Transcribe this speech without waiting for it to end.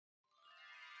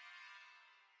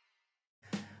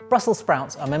Brussels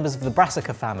sprouts are members of the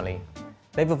Brassica family.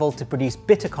 They've evolved to produce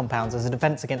bitter compounds as a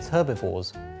defense against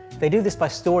herbivores. They do this by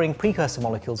storing precursor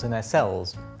molecules in their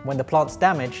cells. When the plant's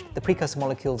damaged, the precursor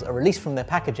molecules are released from their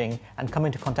packaging and come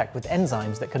into contact with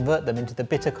enzymes that convert them into the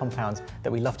bitter compounds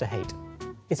that we love to hate.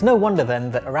 It's no wonder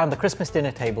then that around the Christmas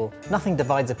dinner table, nothing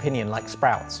divides opinion like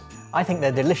sprouts. I think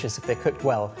they're delicious if they're cooked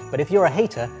well, but if you're a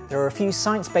hater, there are a few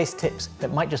science-based tips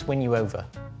that might just win you over.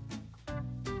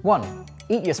 1.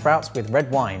 Eat your sprouts with red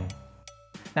wine.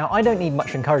 Now, I don't need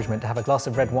much encouragement to have a glass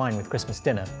of red wine with Christmas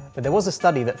dinner, but there was a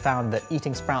study that found that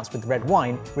eating sprouts with red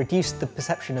wine reduced the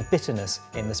perception of bitterness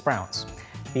in the sprouts.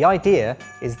 The idea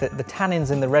is that the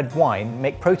tannins in the red wine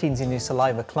make proteins in your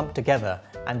saliva clump together,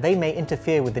 and they may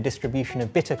interfere with the distribution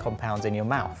of bitter compounds in your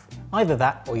mouth. Either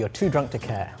that, or you're too drunk to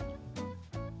care.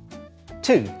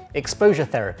 2. Exposure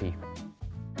therapy.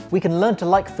 We can learn to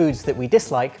like foods that we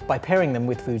dislike by pairing them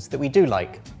with foods that we do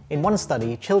like. In one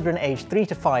study, children aged 3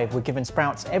 to 5 were given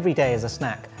sprouts every day as a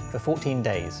snack for 14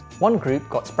 days. One group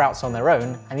got sprouts on their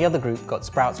own, and the other group got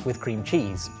sprouts with cream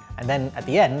cheese. And then, at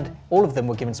the end, all of them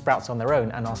were given sprouts on their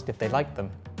own and asked if they liked them.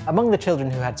 Among the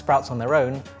children who had sprouts on their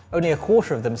own, only a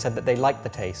quarter of them said that they liked the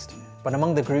taste. But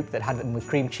among the group that had them with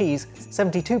cream cheese,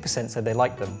 72% said they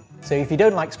liked them. So if you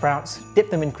don't like sprouts, dip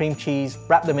them in cream cheese,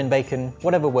 wrap them in bacon,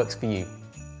 whatever works for you.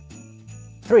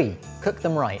 3. Cook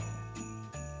them right.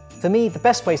 For me, the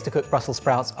best ways to cook Brussels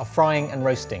sprouts are frying and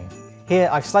roasting. Here,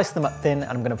 I've sliced them up thin and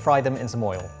I'm going to fry them in some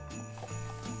oil.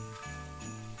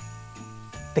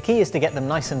 The key is to get them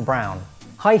nice and brown.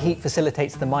 High heat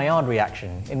facilitates the Maillard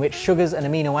reaction, in which sugars and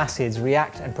amino acids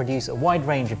react and produce a wide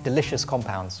range of delicious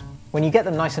compounds. When you get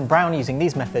them nice and brown using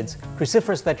these methods,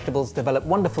 cruciferous vegetables develop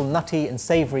wonderful nutty and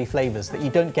savoury flavours that you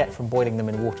don't get from boiling them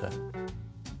in water.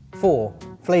 4.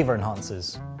 Flavour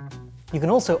enhancers. You can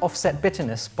also offset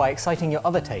bitterness by exciting your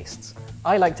other tastes.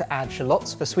 I like to add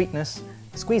shallots for sweetness,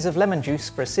 a squeeze of lemon juice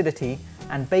for acidity,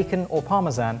 and bacon or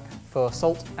parmesan for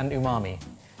salt and umami.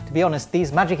 To be honest,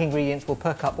 these magic ingredients will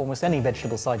perk up almost any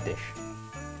vegetable side dish.